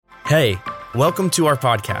Hey, welcome to our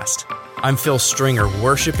podcast. I'm Phil Stringer,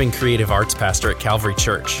 Worship and Creative Arts Pastor at Calvary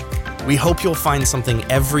Church. We hope you'll find something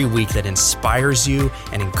every week that inspires you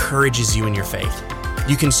and encourages you in your faith.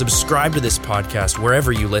 You can subscribe to this podcast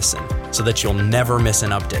wherever you listen so that you'll never miss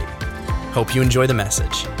an update. Hope you enjoy the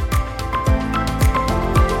message.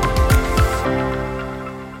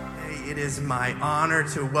 Hey, it is my honor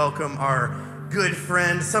to welcome our good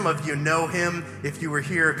friend. Some of you know him. If you were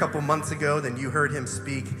here a couple months ago, then you heard him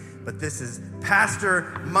speak. But this is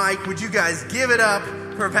Pastor Mike. Would you guys give it up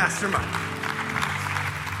for Pastor Mike?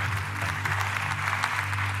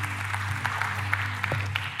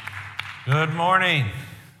 Good morning.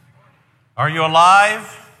 Are you alive?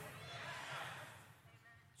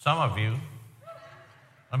 Some of you.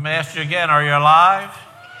 Let me ask you again, are you alive?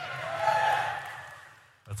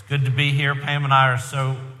 It's good to be here. Pam and I are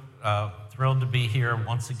so thrilled to be here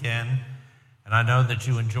once again. And I know that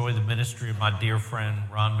you enjoy the ministry of my dear friend,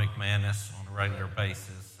 Ron McManus, on a regular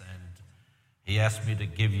basis. And he asked me to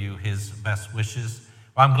give you his best wishes.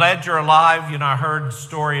 Well, I'm glad you're alive. You know, I heard a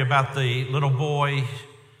story about the little boy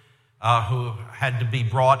who had to be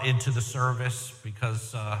brought into the service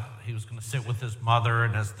because he was going to sit with his mother.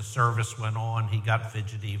 And as the service went on, he got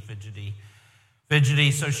fidgety.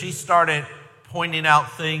 So she started pointing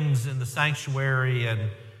out things in the sanctuary and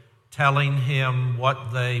telling him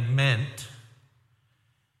what they meant.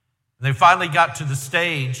 They finally got to the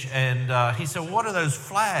stage, and he said, "What are those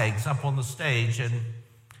flags up on the stage?" And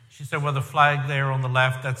she said, "Well, the flag there on the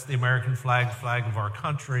left, that's the American flag, the flag of our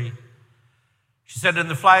country." She said, "And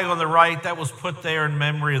the flag on the right, that was put there in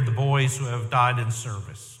memory of the boys who have died in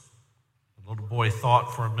service." The little boy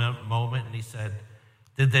thought for a moment, and he said,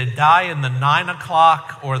 "Did they die in the 9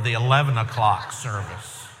 o'clock or the 11 o'clock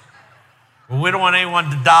service?" Well, we don't want anyone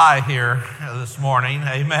to die here this morning,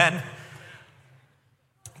 amen?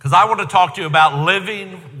 Because I want to talk to you about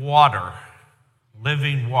living water.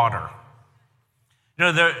 Living water.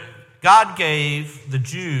 You know, God gave the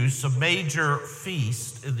Jews some major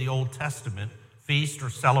feasts in the Old Testament, feasts or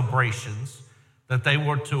celebrations, that they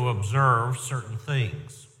were to observe certain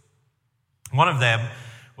things. One of them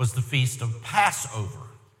was the Feast of Passover.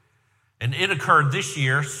 And it occurred this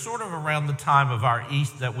year, sort of around the time of our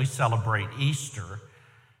East that we celebrate Easter.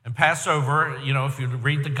 And Passover, you know, if you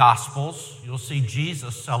read the Gospels, you'll see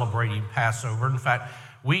Jesus celebrating Passover. In fact,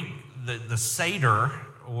 the Seder,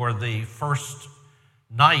 or the first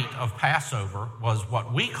night of Passover, was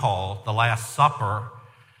what we call the Last Supper.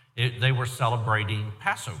 They were celebrating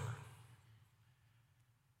Passover.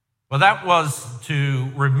 Well, that was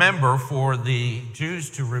to remember, for the Jews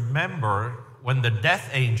to remember when the death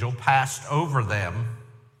angel passed over them,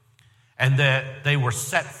 and that they were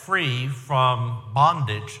set free from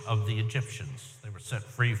bondage of the Egyptians. They were set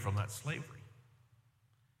free from that slavery.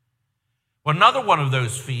 Well, another one of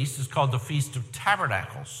those feasts is called the Feast of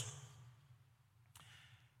Tabernacles.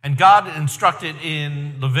 And God instructed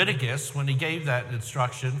in Leviticus, when he gave that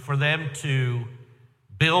instruction, for them to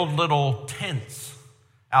build little tents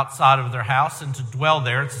outside of their house and to dwell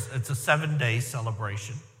there. It's a 7-day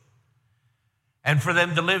celebration. And for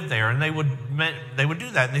them to live there, and they would do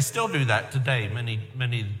that, and they still do that today.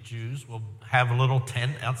 Many Jews will have a little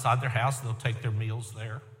tent outside their house, and they'll take their meals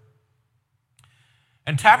there.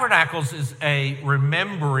 And Tabernacles is a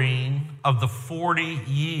remembering of the 40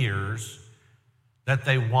 years that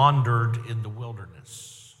they wandered in the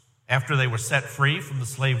wilderness. After they were set free from the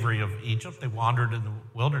slavery of Egypt, they wandered in the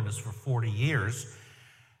wilderness for 40 years,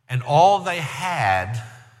 and all they had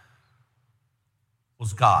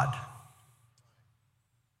was God.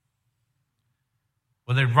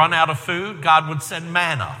 When they'd run out of food, God would send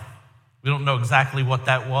manna. We don't know exactly what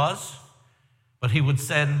that was, but he would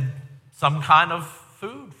send some kind of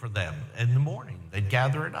food for them in the morning. They'd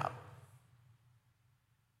gather it up.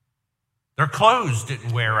 Their clothes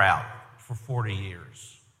didn't wear out for 40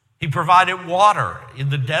 years. He provided water in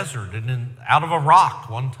the desert and out of a rock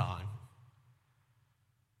one time.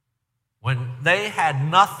 When they had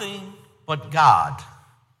nothing but God,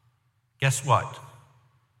 guess what?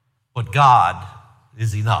 But God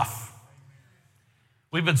is enough.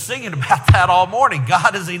 We've been singing about that all morning.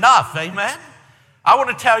 God is enough. Amen? I want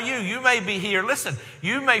to tell you, you may be here. Listen,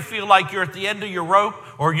 you may feel like you're at the end of your rope,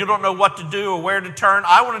 or you don't know what to do or where to turn.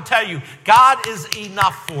 I want to tell you, God is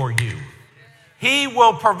enough for you. He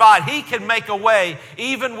will provide. He can make a way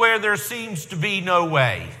even where there seems to be no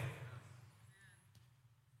way.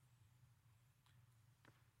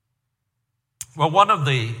 Well, one of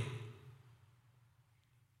the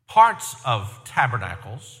parts of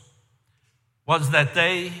Tabernacles was that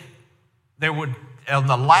there would, on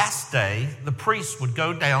the last day, the priests would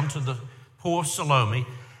go down to the Pool of Siloam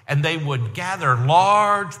and they would gather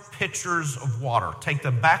large pitchers of water, take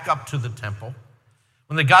them back up to the temple.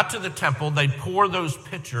 When they got to the temple, they'd pour those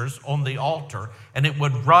pitchers on the altar, and it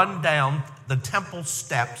would run down the temple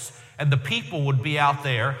steps, and the people would be out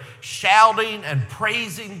there shouting and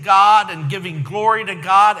praising God and giving glory to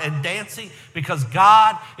God and dancing, because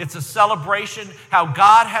God, it's a celebration how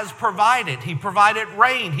God has provided. He provided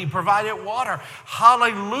rain. He provided water.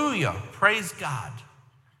 Hallelujah. Praise God.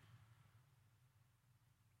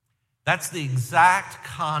 That's the exact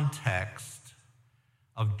context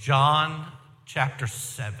of John chapter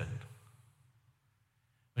 7.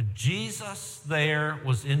 When Jesus there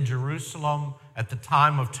was in Jerusalem at the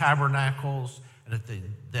time of tabernacles and at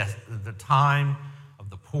the time of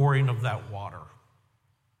the pouring of that water.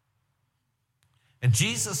 And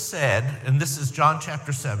Jesus said, and this is John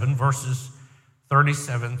chapter 7, verses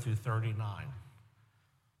 37 through 39.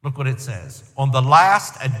 Look what it says. On the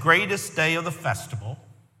last and greatest day of the festival,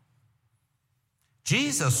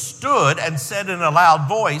 Jesus stood and said in a loud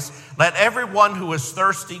voice, "Let everyone who is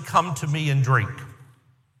thirsty come to me and drink.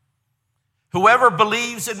 Whoever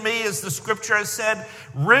believes in me, as the scripture has said,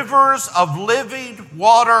 rivers of living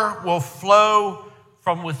water will flow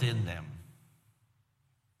from within them."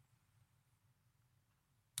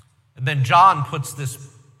 And then John puts this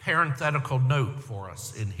parenthetical note for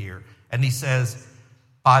us in here. And he says,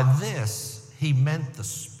 by this he meant the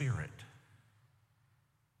Spirit,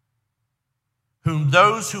 whom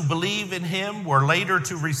those who believe in him were later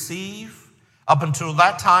to receive. Up until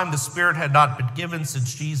that time, the Spirit had not been given,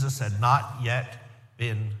 since Jesus had not yet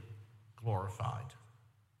been glorified.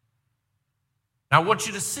 Now, I want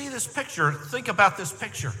you to see this picture. Think about this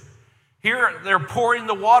picture. Here, they're pouring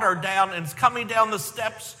the water down, and it's coming down the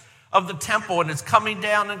steps of the temple, and it's coming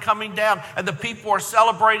down, and the people are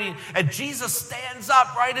celebrating, and Jesus stands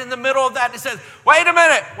up right in the middle of that, and he says, wait a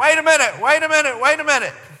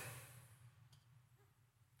minute.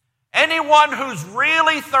 Anyone who's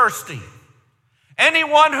really thirsty,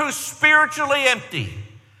 anyone who's spiritually empty,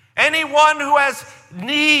 anyone who has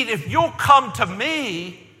need, if you'll come to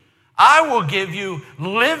me, I will give you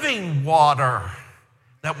living water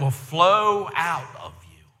that will flow out of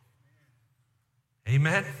you.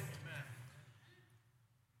 Amen?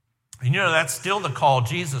 And you know, that's still the call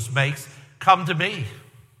Jesus makes. Come to me.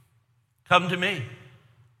 Come to me.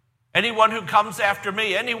 Anyone who comes after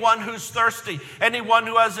me, anyone who's thirsty, anyone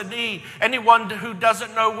who has a need, anyone who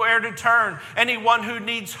doesn't know where to turn, anyone who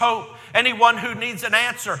needs hope, anyone who needs an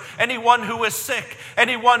answer, anyone who is sick,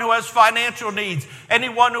 anyone who has financial needs,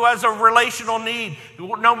 anyone who has a relational need,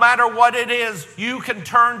 no matter what it is, you can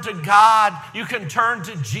turn to God. You can turn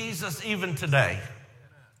to Jesus even today.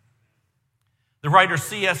 The writer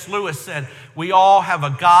C.S. Lewis said, we all have a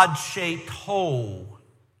God-shaped hole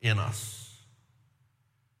in us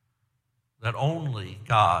that only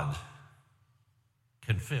God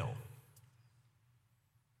can fill.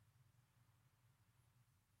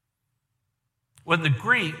 When the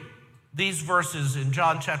Greek, these verses in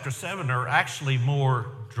John chapter 7 are actually more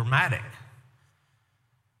dramatic.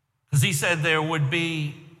 Because he said there would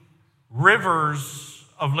be rivers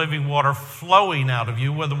of living water flowing out of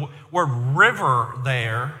you. Where the word river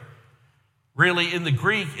there really in the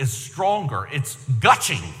Greek is stronger. It's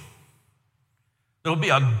gushing. There will be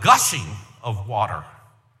a gushing of water,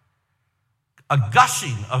 a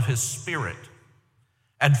gushing of his Spirit,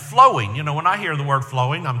 and flowing. You know, when I hear the word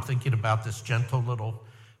flowing, I'm thinking about this gentle little,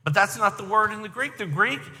 but that's not the word in the Greek. The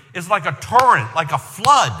Greek is like a torrent, like a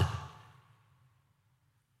flood.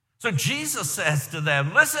 So Jesus says to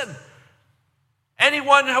them, listen,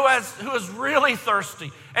 anyone who is really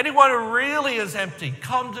thirsty, anyone who really is empty,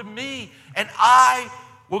 come to me, and I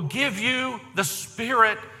will give you the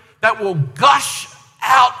Spirit that will gush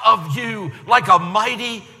out of you like a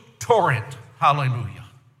mighty torrent. Hallelujah.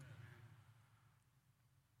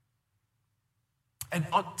 And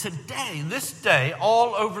today, this day,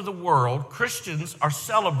 all over the world, Christians are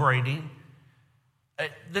celebrating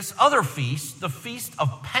this other feast, the Feast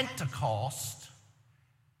of Pentecost,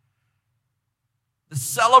 the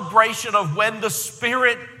celebration of when the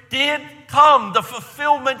Spirit did come, the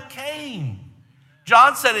fulfillment came.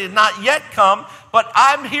 John said it had not yet come, but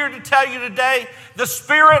I'm here to tell you today, the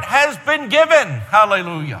Spirit has been given.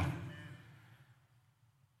 Hallelujah.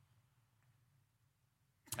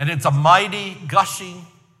 And it's a mighty, gushing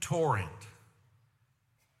torrent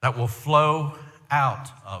that will flow out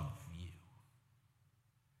of you.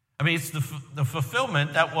 I mean, it's the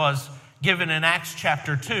fulfillment that was given in Acts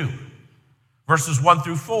chapter 2, verses 1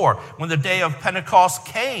 through 4. When the day of Pentecost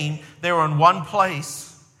came, they were in one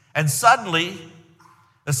place, and suddenly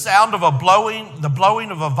The sound of the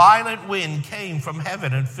blowing of a violent wind came from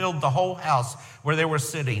heaven and filled the whole house where they were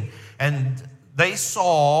sitting. And they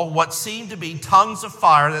saw what seemed to be tongues of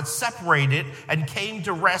fire that separated and came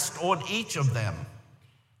to rest on each of them.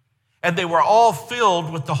 And they were all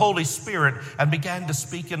filled with the Holy Spirit and began to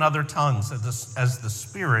speak in other tongues as the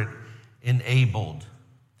Spirit enabled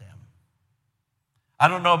them. I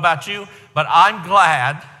don't know about you, but I'm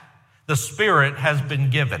glad the Spirit has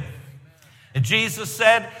been given. And Jesus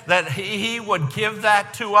said that he would give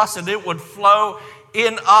that to us and it would flow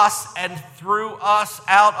in us and through us,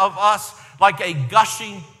 out of us, like a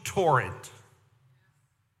gushing torrent.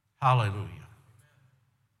 Hallelujah.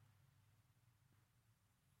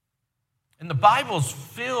 And the Bible's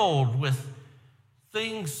filled with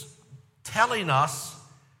things telling us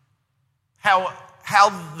how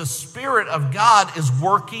the Spirit of God is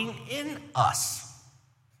working in us.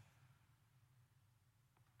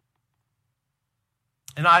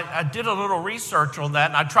 And I did a little research on that,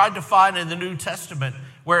 and I tried to find in the New Testament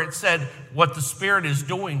where it said what the Spirit is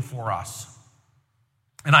doing for us.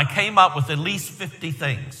 And I came up with at least 50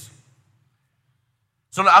 things.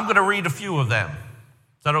 So I'm going to read a few of them.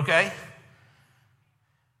 Is that okay?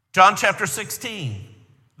 John chapter 16.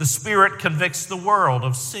 The Spirit convicts the world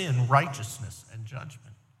of sin, righteousness, and judgment.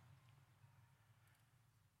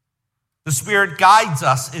 The Spirit guides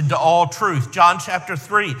us into all truth. John chapter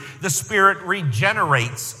 3, the Spirit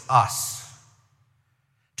regenerates us.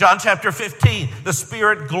 John chapter 15, the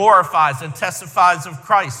Spirit glorifies and testifies of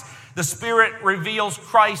Christ. The Spirit reveals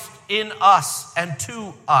Christ in us and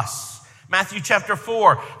to us. Matthew chapter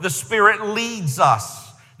 4, the Spirit leads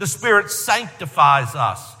us. The Spirit sanctifies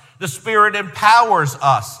us. The Spirit empowers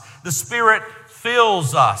us. The Spirit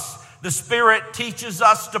fills us. The Spirit teaches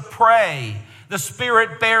us to pray. The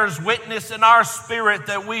Spirit bears witness in our spirit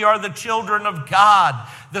that we are the children of God.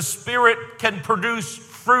 The Spirit can produce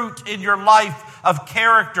fruit in your life of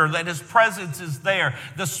character, that His presence is there.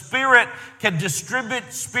 The Spirit can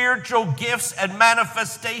distribute spiritual gifts and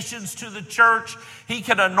manifestations to the church. He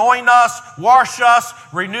can anoint us, wash us,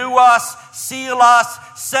 renew us, seal us,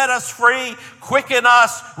 set us free, quicken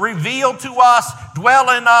us, reveal to us, dwell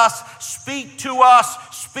in us, speak to us,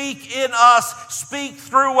 speak in us, speak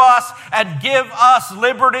through us, and give us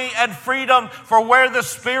liberty and freedom. For where the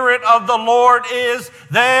Spirit of the Lord is,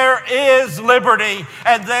 there is liberty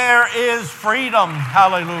and there is freedom.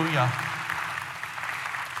 Hallelujah.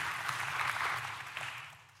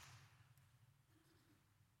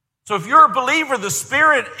 So if you're a believer, the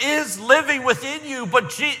Spirit is living within you, but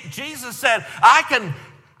Jesus said, I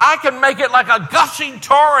can make it like a gushing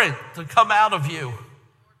torrent to come out of you.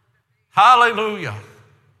 Hallelujah.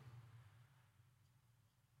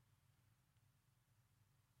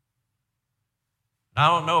 I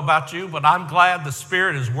don't know about you, but I'm glad the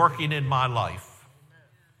Spirit is working in my life.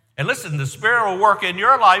 And listen, the Spirit will work in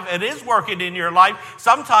your life. It is working in your life.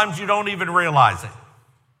 Sometimes you don't even realize it.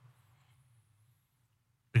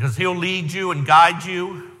 Because He'll lead you and guide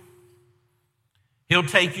you. He'll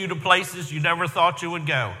take you to places you never thought you would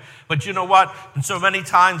go. But you know what? And so many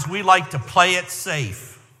times we like to play it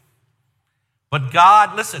safe. But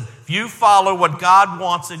God, listen, if you follow what God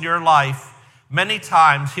wants in your life, many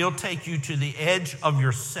times He'll take you to the edge of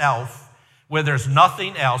yourself where there's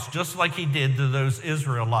nothing else, just like He did to those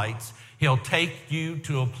Israelites. He'll take you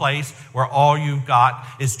to a place where all you've got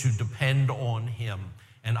is to depend on Him.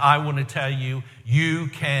 And I want to tell you, you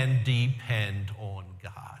can depend on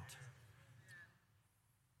God.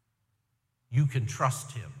 You can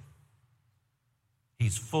trust Him.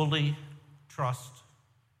 He's fully trustworthy.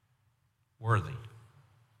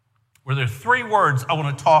 Well, there are 3 words I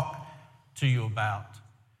want to talk to you about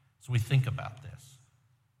as we think about this.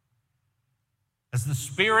 As the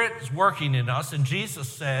Spirit is working in us, and Jesus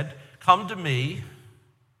said, come to me,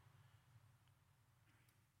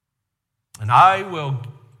 and I will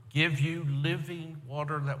give you living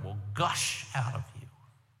water that will gush out of you.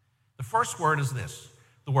 The first word is this,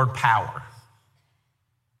 the word power.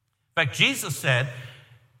 In fact, Jesus said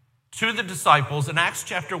to the disciples in Acts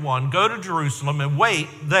chapter 1, go to Jerusalem and wait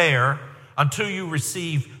there until you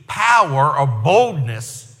receive power or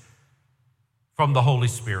boldness from the Holy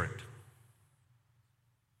Spirit.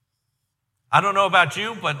 I don't know about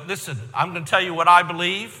you, but listen, I'm going to tell you what I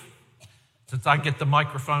believe since I get the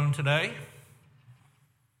microphone today.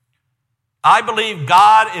 I believe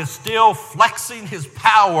God is still flexing His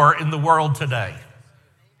power in the world today.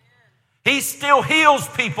 He still heals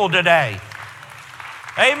people today.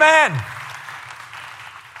 Amen.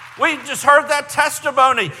 We just heard that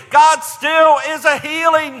testimony. God still is a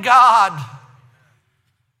healing God.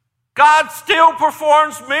 God still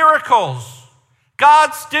performs miracles.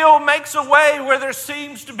 God still makes a way where there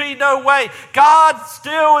seems to be no way. God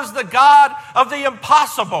still is the God of the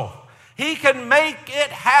impossible. He can make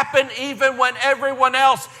it happen even when everyone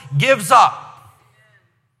else gives up.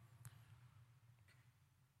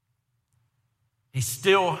 He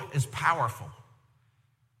still is powerful.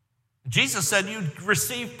 Jesus said you'd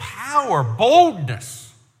receive power,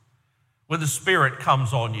 boldness, when the Spirit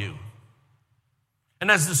comes on you.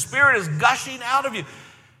 And as the Spirit is gushing out of you,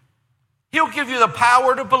 He'll give you the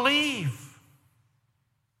power to believe.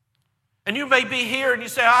 And you may be here and you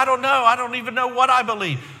say, I don't know. I don't even know what I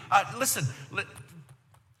believe. Listen,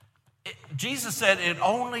 Jesus said it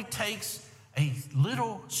only takes a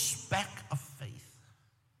little speck of faith,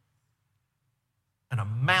 and a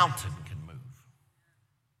mountain can move.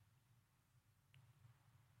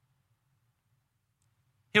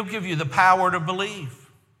 He'll give you the power to believe.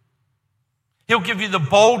 He'll give you the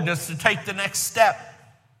boldness to take the next step.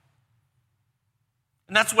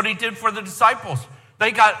 And that's what he did for the disciples.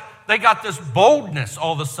 They got this boldness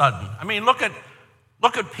all of a sudden. I mean, look at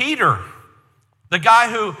Peter, the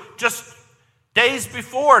guy who just days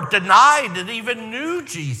before denied and even knew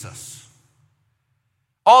Jesus.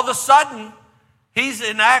 All of a sudden, he's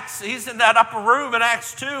in that upper room in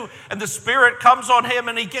Acts 2, and the Spirit comes on him,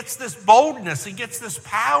 and he gets this boldness, he gets this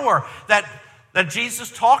power that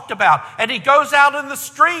Jesus talked about. And he goes out in the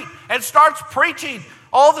street and starts preaching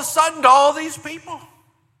all of a sudden to all these people.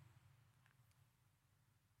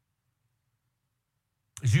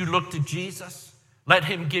 As you look to Jesus, let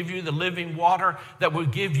him give you the living water that will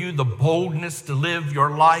give you the boldness to live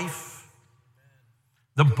your life,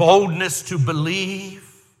 the boldness to believe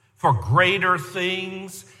for greater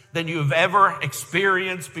things than you've ever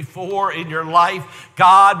experienced before in your life.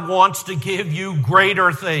 God wants to give you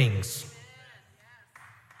greater things.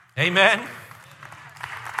 Amen.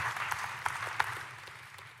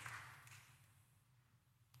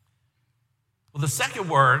 Well, the second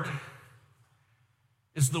word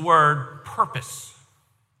is the word purpose.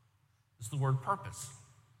 It's the word purpose.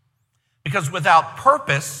 Because without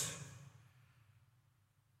purpose,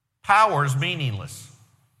 power is meaningless.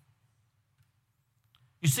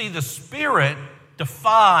 You see, the Spirit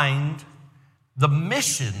defined the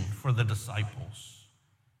mission for the disciples,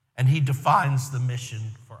 and he defines the mission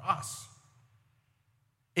for us.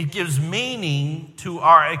 It gives meaning to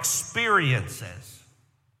our experiences.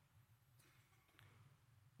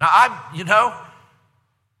 Now,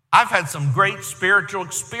 I've had some great spiritual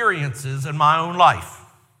experiences in my own life.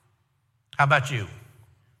 How about you?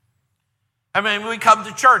 I mean, we come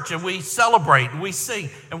to church and we celebrate and we sing,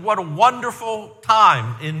 and what a wonderful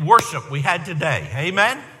time in worship we had today.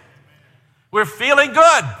 Amen? We're feeling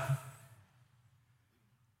good.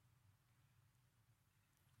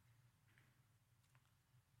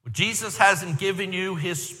 Jesus hasn't given you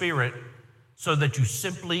his Spirit so that you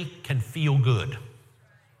simply can feel good.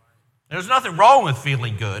 There's nothing wrong with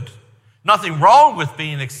feeling good. Nothing wrong with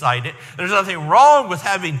being excited. There's nothing wrong with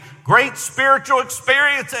having great spiritual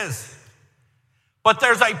experiences. But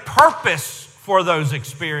there's a purpose for those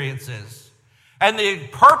experiences. And the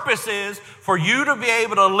purpose is for you to be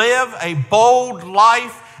able to live a bold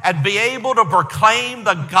life and be able to proclaim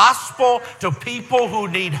the gospel to people who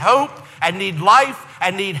need hope and need life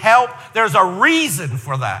and need help. There's a reason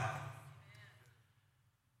for that.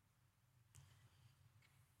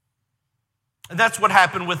 And that's what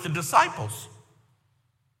happened with the disciples.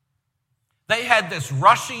 They had this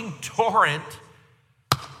rushing torrent,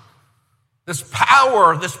 this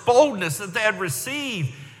power, this boldness that they had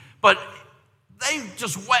received, but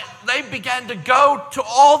they began to go to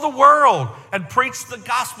all the world and preach the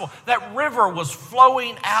gospel. That river was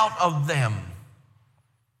flowing out of them.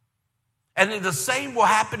 And the same will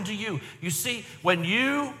happen to you. You see, when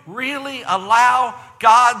you really allow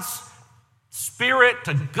God's Spirit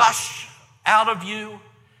to gush out of you,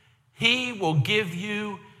 he will give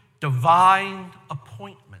you divine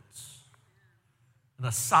appointments and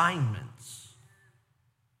assignments.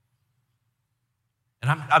 And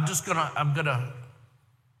I'm gonna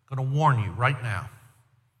warn you right now.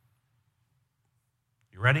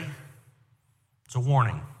 You ready? It's a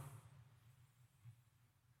warning.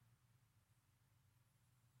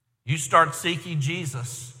 You start seeking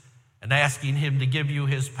Jesus and asking him to give you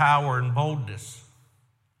his power and boldness,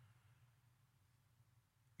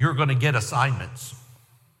 you're going to get assignments.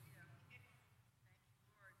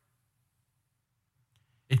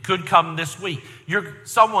 It could come this week.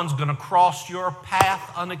 Someone's going to cross your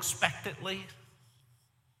path unexpectedly.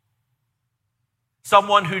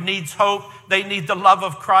 Someone who needs hope. They need the love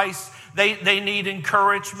of Christ. They need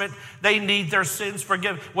encouragement. They need their sins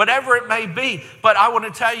forgiven. Whatever it may be. But I want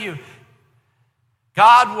to tell you,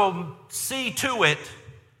 God will see to it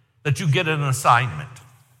that you get an assignment.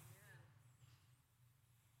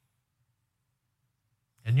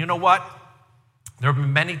 And you know what? There have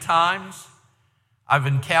been many times I've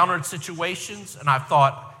encountered situations and I've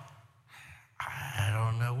thought, I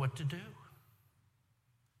don't know what to do.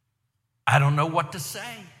 I don't know what to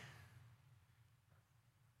say.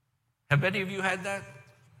 Have any of you had that?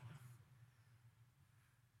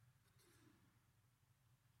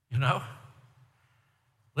 You know?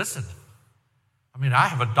 Listen, I mean, I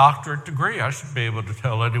have a doctorate degree. I should be able to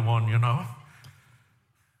tell anyone, you know.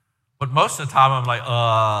 But most of the time I'm like,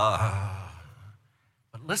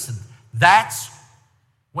 But listen, that's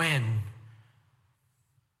when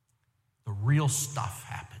the real stuff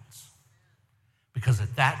happens. Because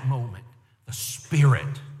at that moment, the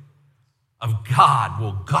Spirit of God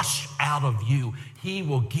will gush out of you. He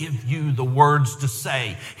will give you the words to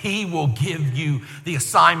say. He will give you the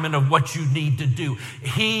assignment of what you need to do.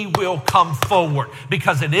 He will come forward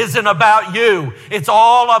because it isn't about you. It's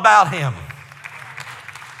all about Him.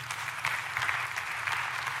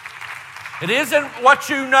 It isn't what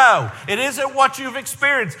you know. It isn't what you've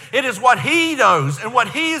experienced. It is what He knows and what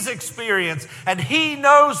He's experienced. And He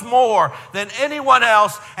knows more than anyone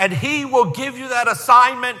else. And He will give you that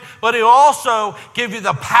assignment, but He'll also give you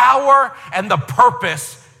the power and the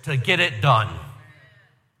purpose to get it done.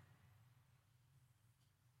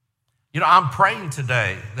 You know, I'm praying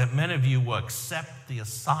today that many of you will accept the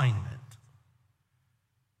assignment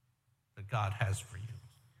that God has for you.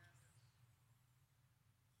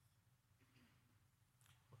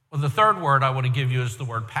 Well, the third word I want to give you is the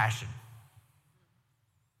word passion.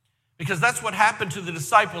 Because that's what happened to the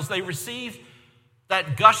disciples. They received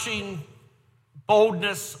that gushing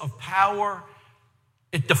boldness of power.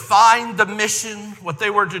 It defined the mission, what they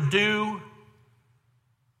were to do.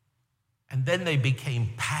 And then they became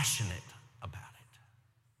passionate about it.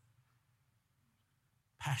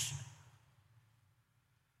 Passionate.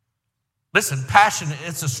 Listen, passion,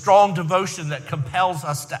 it's a strong devotion that compels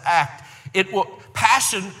us to act.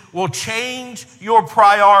 Passion will change your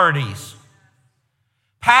priorities.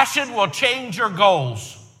 Passion will change your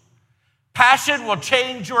goals. Passion will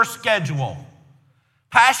change your schedule.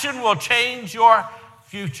 Passion will change your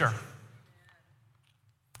future.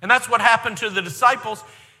 And that's what happened to the disciples.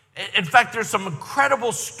 In fact, there's some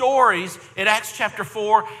incredible stories in Acts chapter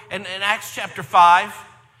 4 and in Acts chapter 5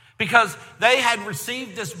 because they had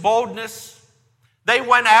received this boldness. They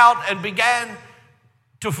went out and began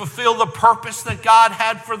to fulfill the purpose that God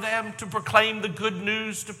had for them, to proclaim the good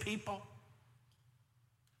news to people.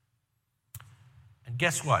 And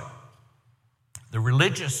guess what? The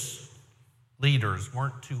religious leaders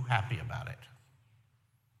weren't too happy about it.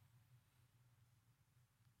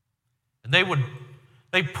 And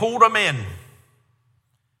they pulled them in.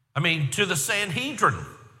 To the Sanhedrin,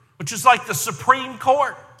 which is like the Supreme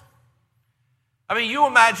Court. You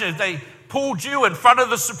imagine if they pulled you in front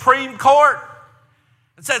of the Supreme Court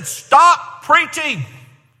and said, stop preaching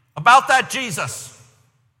about that Jesus.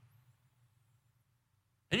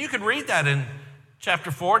 And you can read that in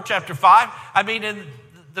chapter 4 and chapter 5. And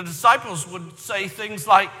the disciples would say things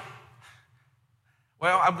like,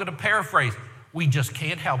 well, I'm going to paraphrase, we just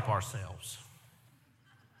can't help ourselves.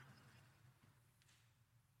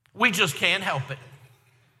 We just can't help it.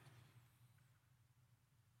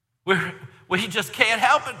 We just can't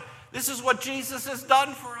help it. This is what Jesus has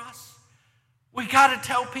done for us. We got to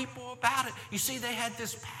tell people about it. You see, they had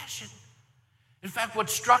this passion. In fact, what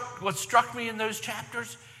struck me in those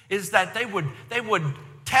chapters is that they would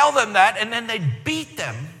tell them that, and then they'd beat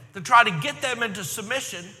them to try to get them into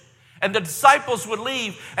submission, and the disciples would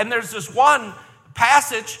leave. And there's this one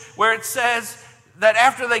passage where it says that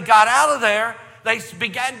after they got out of there, they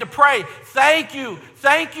began to pray, thank you,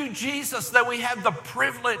 Jesus, that we have the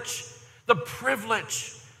privilege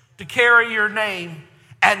to carry your name,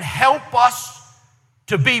 and help us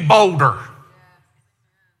to be bolder.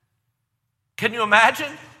 Can you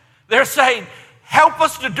imagine? They're saying, help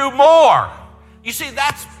us to do more. You see,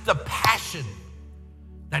 that's the passion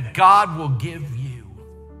that God will give you.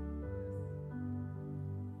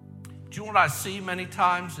 Do you know what I see many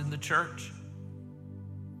times in the church?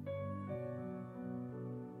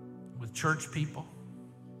 With church people?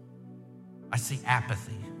 I see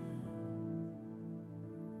apathy.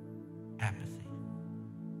 Apathy.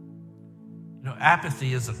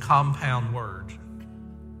 Apathy is a compound word.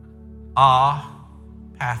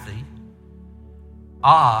 Pathy.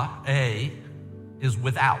 A is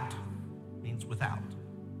without, means without.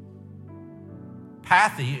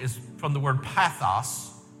 Pathy is from the word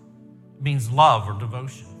pathos, means love or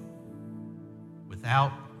devotion.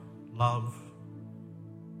 Without love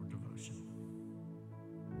or devotion.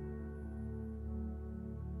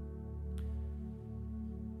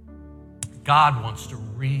 God wants to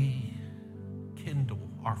rekindle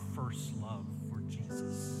our first love for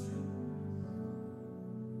Jesus.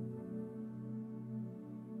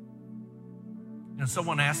 And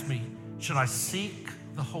someone asked me, should I seek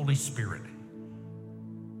the Holy Spirit?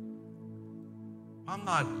 I'm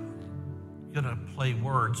not going to play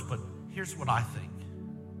words, but here's what I think.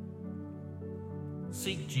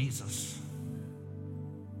 Seek Jesus.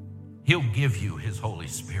 He'll give you his Holy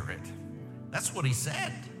Spirit. That's what he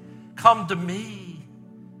said. Come to me,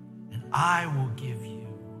 and I will give you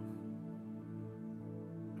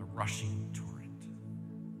a rushing torrent.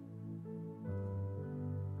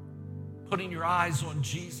 Putting your eyes on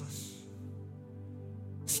Jesus.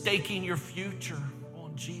 Staking your future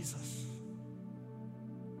on Jesus.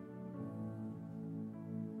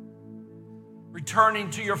 Returning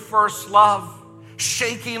to your first love.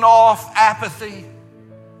 Shaking off apathy.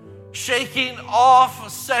 Shaking off a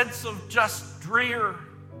sense of just drear.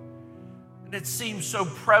 And it seems so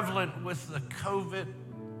prevalent with the COVID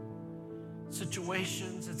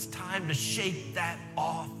situations. It's time to shake that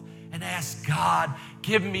off and ask God,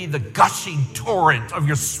 give me the gushing torrent of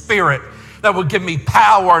your Spirit that will give me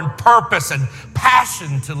power and purpose and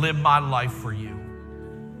passion to live my life for you.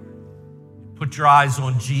 Put your eyes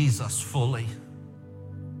on Jesus fully.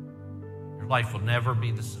 Your life will never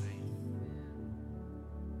be the same.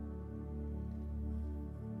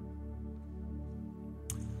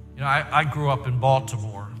 You know, I grew up in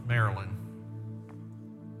Baltimore, Maryland.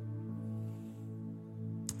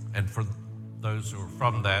 And for those who are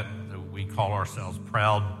from that, we call ourselves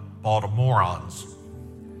proud Baltimoreans.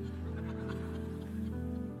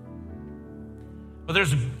 But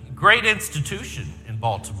there's a great institution in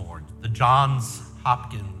Baltimore, the Johns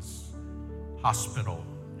Hopkins Hospital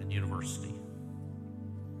and University.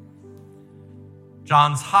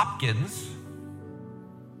 Johns Hopkins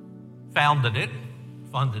founded it,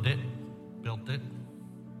 funded it, built it.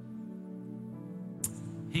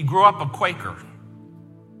 He grew up a Quaker,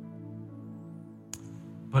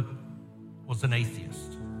 but was an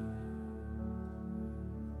atheist.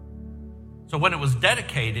 So when it was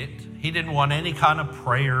dedicated, he didn't want any kind of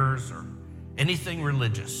prayers or anything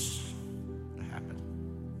religious to happen.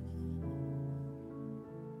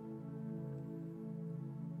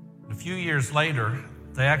 A few years later,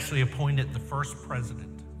 they actually appointed the first president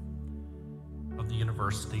of the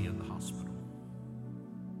university and the hospital.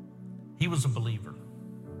 He was a believer.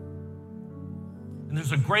 And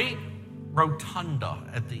there's a great rotunda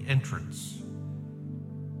at the entrance.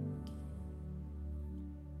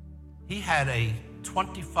 He had a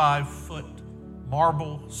 25-foot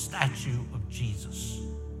marble statue of Jesus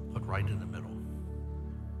put right in the middle,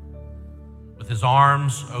 with his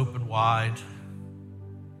arms open wide,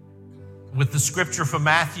 with the scripture from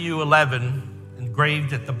Matthew 11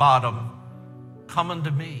 engraved at the bottom, "Come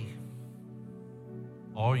unto me,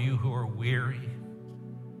 all you who are weary,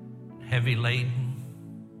 heavy laden,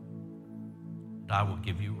 and I will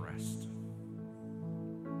give you rest."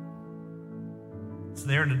 It's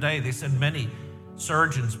there today. They said many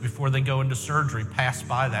surgeons, before they go into surgery, pass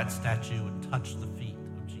by that statue and touch the feet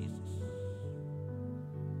of Jesus.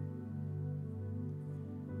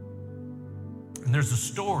 And there's a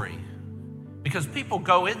story, because people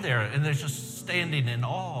go in there and they're just standing in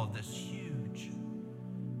awe of this huge,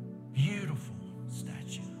 beautiful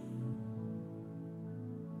statue.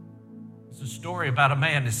 There's a story about a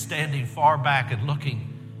man who's standing far back and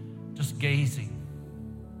looking, just gazing.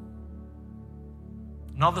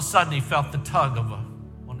 And all of a sudden, he felt the tug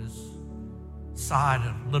on his side,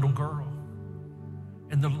 a little girl.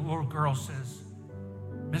 And the little girl says,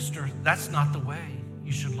 "Mister, that's not the way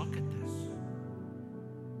you should look at this.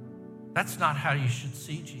 That's not how you should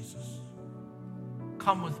see Jesus.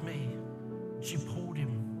 Come with me." She pulled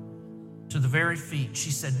him to the very feet.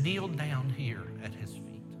 She said, "Kneel down here at his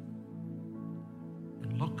feet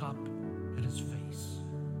and look up at his face,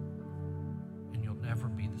 and you'll never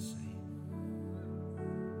be the same."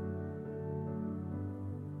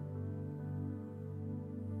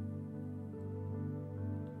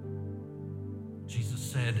 Jesus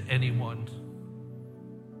said, anyone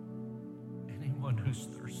who's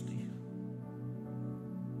thirsty,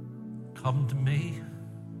 come to me,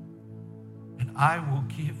 and I will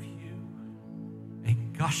give you a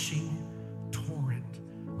gushing torrent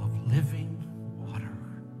of living water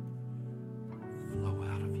flow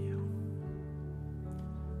out of you.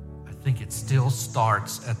 I think it still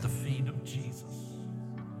starts at the feet of Jesus,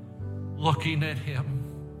 looking at him,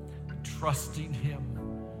 trusting him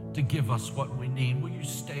to give us what we need. Will you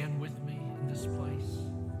stand with me in this place?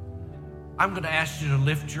 I'm going to ask you to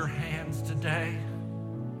lift your hands today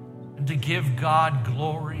and to give God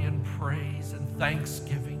glory and praise and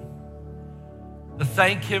thanksgiving to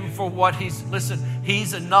thank him for what he's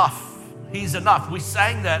enough. He's enough. We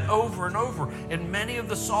sang that over and over in many of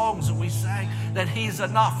the songs that we sang, that he's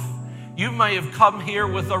enough. You may have come here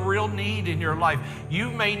with a real need in your life. You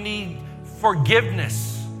may need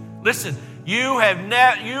forgiveness. Listen, you have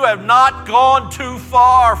not gone too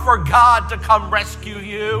far for God to come rescue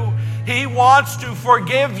you. He wants to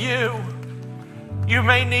forgive you. You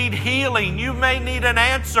may need healing. You may need an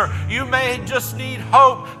answer. You may just need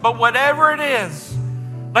hope. But whatever it is,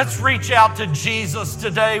 let's reach out to Jesus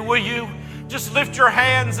today. Will you just lift your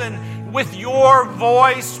hands and with your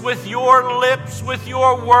voice, with your lips, with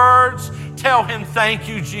your words, tell him, thank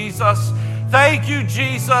you, Jesus. Thank you,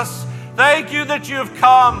 Jesus. Thank you that you've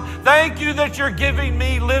come. Thank you that you're giving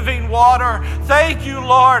me living water. Thank you,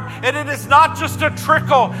 Lord. And it is not just a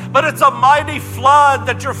trickle, but it's a mighty flood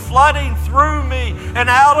that you're flooding through me and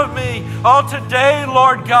out of me. Oh, today,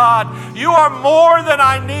 Lord God, you are more than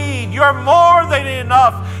I need. You're more than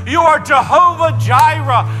enough. You are Jehovah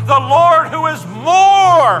Jireh, the Lord who is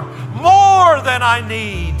more than I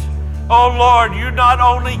need. Oh, Lord, you not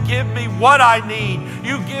only give me what I need,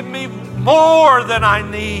 you give me more than I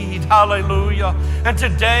need. Hallelujah. And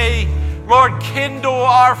today, Lord, kindle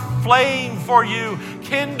our flame for you.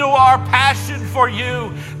 Kindle our passion for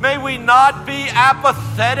you. May we not be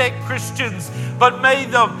apathetic Christians, but may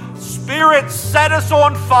the Spirit set us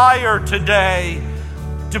on fire today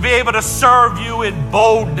to be able to serve you in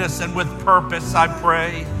boldness and with purpose, I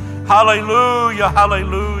pray. Hallelujah,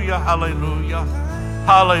 hallelujah, hallelujah.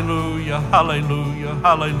 Hallelujah, hallelujah,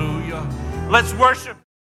 hallelujah. Let's worship.